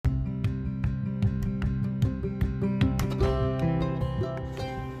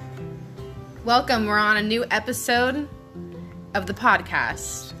Welcome. We're on a new episode of the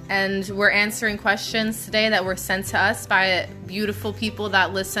podcast, and we're answering questions today that were sent to us by beautiful people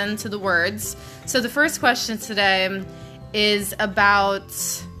that listen to the words. So the first question today is about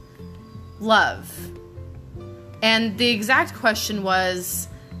love. And the exact question was,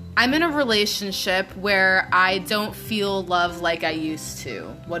 I'm in a relationship where I don't feel love like I used to.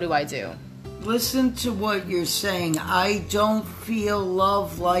 What do I do? Listen to what you're saying. I don't feel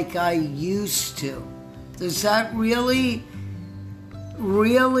love like I used to. Does that really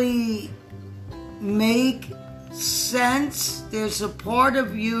make sense? There's a part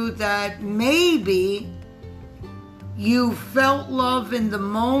of you that maybe you felt love in the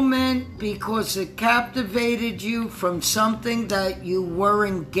moment because it captivated you from something that you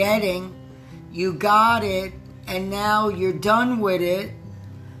weren't getting. You got it, and now you're done with it.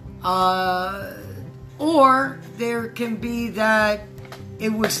 Or there can be that it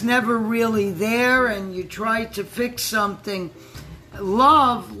was never really there and you tried to fix something.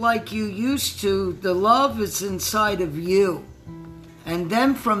 Love, like you used to, the love is inside of you. And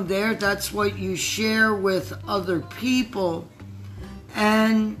then from there, that's what you share with other people.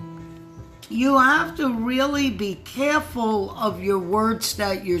 And you have to really be careful of your words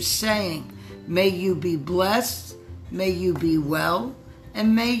that you're saying. May you be blessed. May you be well.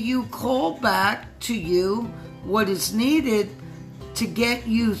 And may you call back to you what is needed to get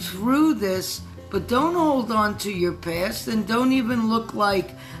you through this. But don't hold on to your past and don't even look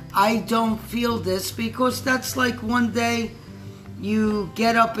like I don't feel this, because that's like one day you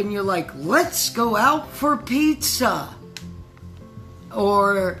get up and you're like, let's go out for pizza.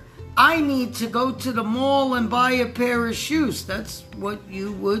 Or I need to go to the mall and buy a pair of shoes. That's what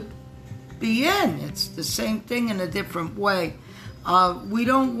you would be in. It's the same thing in a different way. We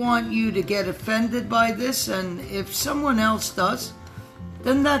don't want you to get offended by this, and if someone else does,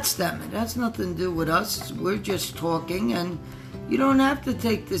 then that's them. It has nothing to do with us. We're just talking, and you don't have to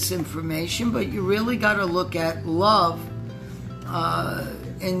take this information, but you really got to look at love,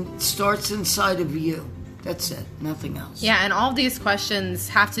 and it starts inside of you. That's it, nothing else. Yeah, and all these questions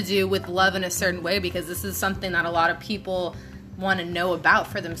have to do with love in a certain way, because this is something that a lot of people want to know about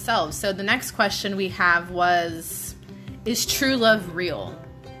for themselves. So the next question we have was, is true love real?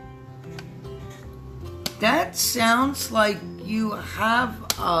 That sounds like you have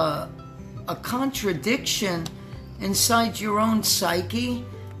a contradiction inside your own psyche,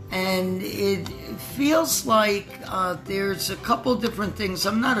 and it feels like there's a couple different things.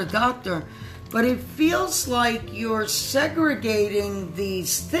 I'm not a doctor, but it feels like you're segregating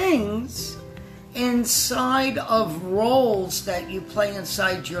these things inside of roles that you play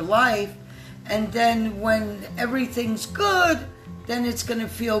inside your life. And then when everything's good, then it's going to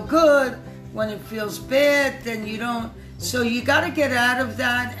feel good. When it feels bad, then you don't. So you got to get out of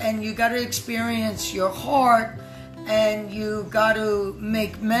that, and you got to experience your heart, and you got to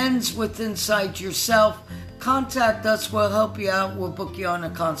make amends with inside yourself. Contact us. We'll help you out. We'll book you on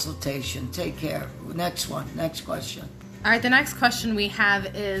a consultation. Take care. Next one. Next question. All right, the next question we have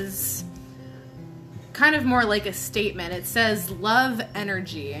is kind of more like a statement. It says, love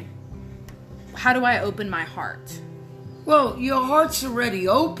energy. How do I open my heart? Well, your heart's already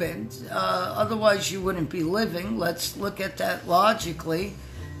opened. Otherwise, you wouldn't be living. Let's look at that logically.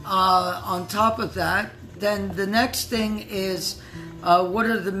 On top of that, then the next thing is, what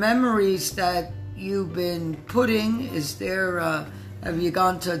are the memories that you've been putting? Is there, have you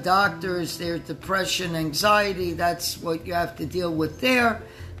gone to a doctor? Is there depression, anxiety? That's what you have to deal with there.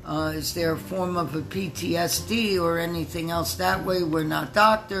 Is there a form of a PTSD or anything else that way? We're not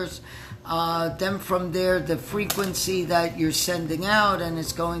doctors. Then from there, the frequency that you're sending out, and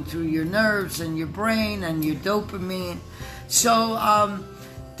it's going through your nerves and your brain and your dopamine. So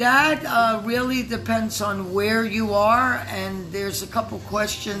that really depends on where you are, and there's a couple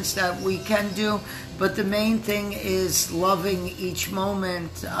questions that we can do, but the main thing is loving each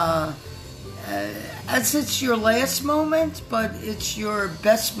moment as it's your last moment, but it's your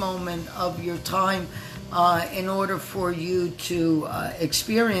best moment of your time in order for you to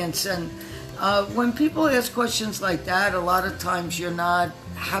experience. And when people ask questions like that, a lot of times you're not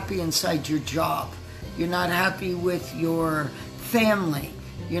happy inside your job. You're not happy with your family.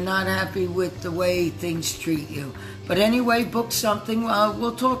 You're not happy with the way things treat you. But anyway, book something.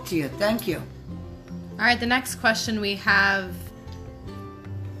 We'll talk to you. Thank you. All right, the next question we have,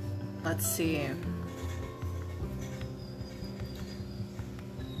 let's see.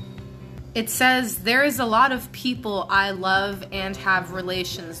 It says, there is a lot of people I love and have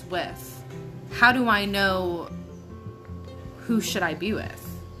relations with. How do I know who should I be with?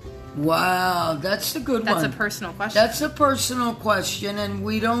 Wow, that's a good one. That's a personal question. That's a personal question, and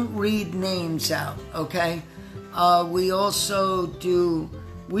we don't read names out, okay? We also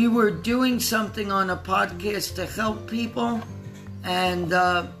we were doing something on a podcast to help people, and,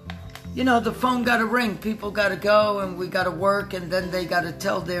 the phone got to ring. People got to go, and we got to work, and then they got to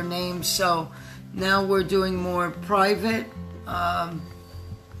tell their names. So now we're doing more private.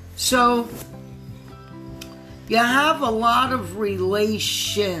 So you have a lot of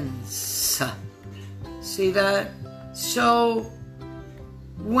relations. See that? So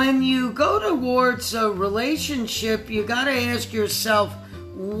when you go towards a relationship, you got to ask yourself,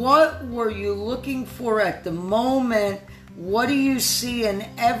 what were you looking for at the moment? What do you see in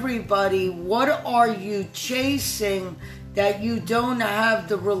everybody? What are you chasing that you don't have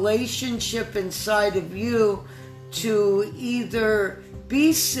the relationship inside of you to either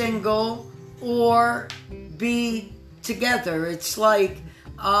be single or be together? It's like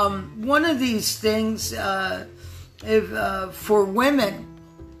one of these things for women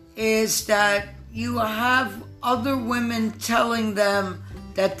is that you have other women telling them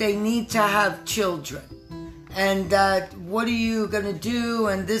that they need to have children, and that what are you going to do,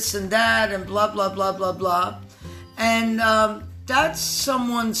 and this and that, and blah, blah, blah, blah, blah. And that's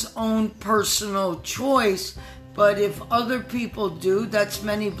someone's own personal choice, but if other people do, that's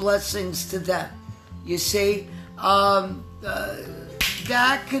many blessings to them. You see, that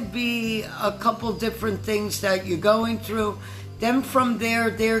could be a couple different things that you're going through. Then from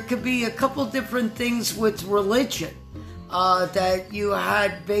there could be a couple different things with religion that you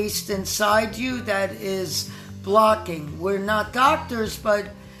had based inside you that is blocking. We're not doctors, but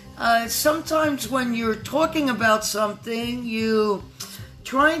sometimes when you're talking about something, you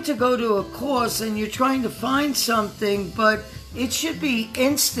trying to go to a course and you're trying to find something, but it should be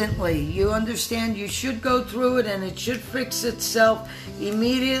instantly. You understand? You should go through it and it should fix itself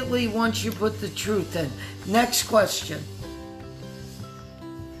immediately once you put the truth in. Next question.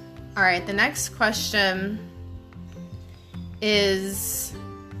 All right, the next question is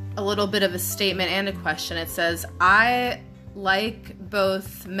a little bit of a statement and a question. It says, I like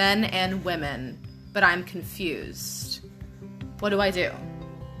both men and women, but I'm confused. What do I do?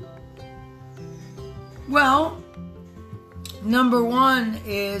 Well, number one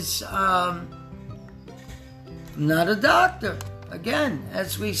is I'm not a doctor, again,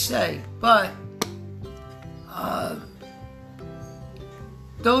 as we say, but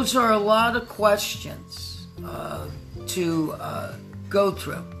those are a lot of questions to go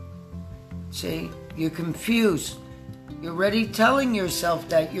through. See, you're confused. You're already telling yourself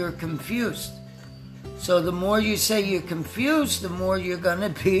that you're confused. So the more you say you're confused, the more you're going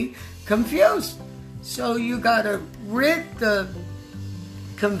to be confused. So you got to rid the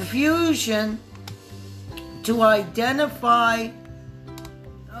confusion to identify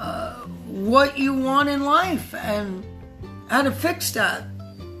what you want in life and how to fix that.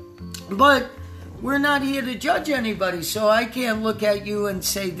 But we're not here to judge anybody, so I can't look at you and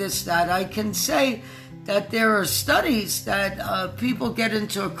say this, that. I can say that there are studies that people get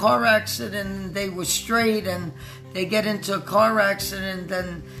into a car accident and they were straight, and they get into a car accident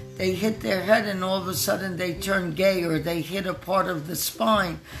and they hit their head and all of a sudden they turn gay, or they hit a part of the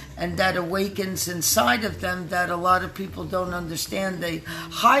spine, and that awakens inside of them that a lot of people don't understand. They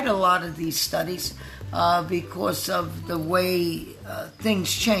hide a lot of these studies because of the way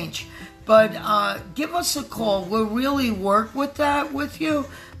things change. But give us a call. We'll really work with that with you.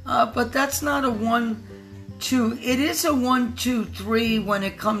 But that's not a 1, 2. It is a 1, 2, 3 when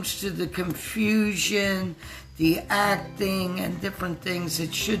it comes to the confusion, the acting, and different things.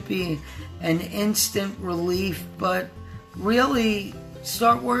 It should be an instant relief. But really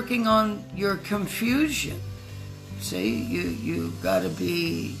start working on your confusion. See, you got to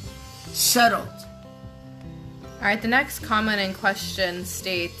be settled. All right, the next comment and question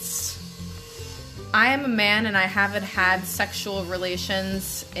states, I am a man and I haven't had sexual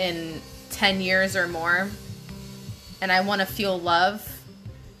relations in 10 years or more, and I want to feel love,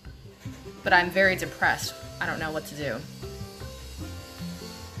 but I'm very depressed. I don't know what to do.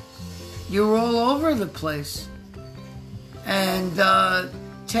 You're all over the place. And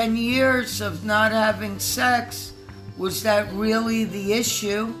 10 years of not having sex, was that really the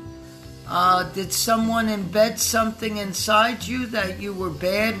issue? Did someone embed something inside you that you were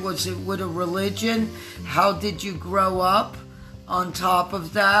bad? Was it with a religion? How did you grow up on top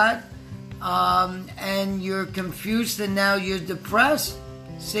of that? And you're confused and now you're depressed.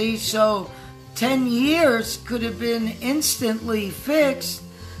 See, so 10 years could have been instantly fixed,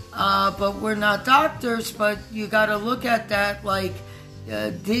 but we're not doctors, but you got to look at that like,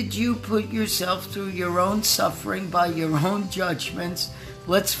 did you put yourself through your own suffering by your own judgments?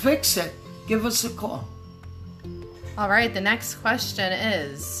 let's fix it. Give us a call. All right, the next question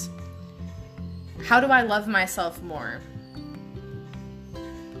is, how do I love myself more?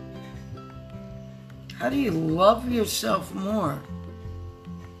 How do you love yourself more?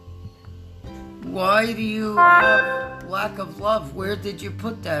 Why do you have lack of love? Where did you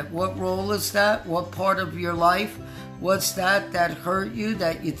put that? What role is that? What part of your life was that hurt you,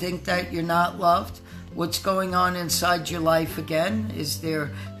 that you think that you're not loved? What's going on inside your life again? Is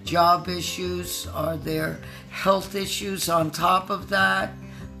there job issues? Are there health issues on top of that?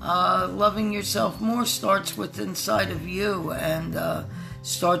 Loving yourself more starts with inside of you, and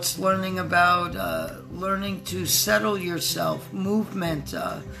starts learning to settle yourself, movement.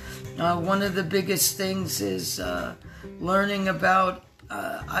 One of the biggest things is learning about,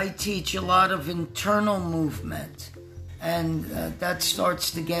 I teach a lot of internal movement, and that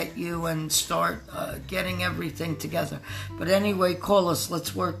starts to get you and start getting everything together. But anyway, call us.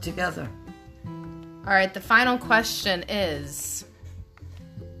 Let's work together. All right, the final question is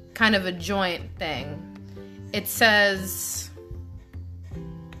kind of a joint thing. It says,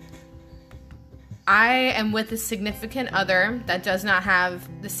 I am with a significant other that does not have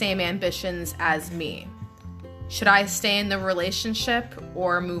the same ambitions as me. Should I stay in the relationship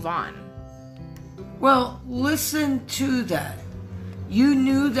or move on? Well, listen to that. You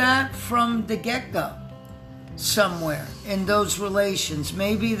knew that from the get-go somewhere in those relations.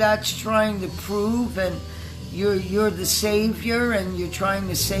 Maybe that's trying to prove, and you're the savior and you're trying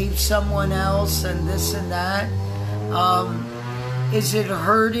to save someone else and this and that. Is it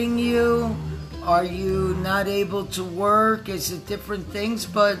hurting you? Are you not able to work? Is it different things?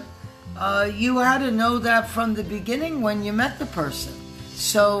 But you had to know that from the beginning when you met the person.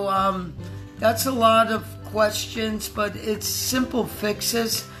 So that's a lot of questions, but it's simple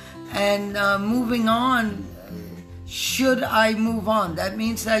fixes. And moving on, should I move on? That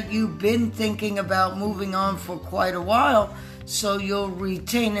means that you've been thinking about moving on for quite a while, so you'll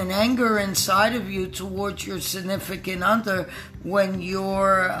retain an anger inside of you towards your significant other when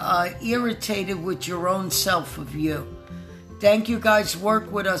you're irritated with your own self of you. Thank you guys.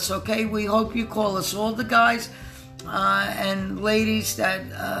 Work with us, okay? We hope you call us. All the guys and ladies that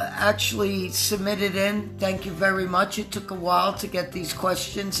actually submitted in, thank you very much. It took a while to get these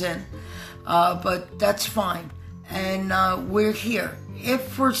questions in, but that's fine. And we're here. If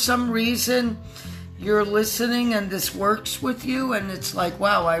for some reason you're listening and this works with you and it's like,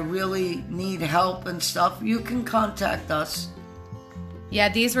 wow, I really need help and stuff, you can contact us. Yeah,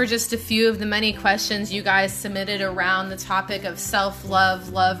 these were just a few of the many questions you guys submitted around the topic of self-love,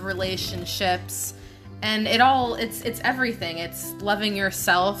 love relationships, and it's everything. It's loving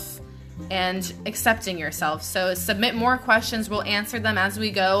yourself and accepting yourself. So submit more questions. We'll answer them as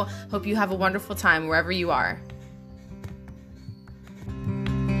we go. Hope you have a wonderful time wherever you are.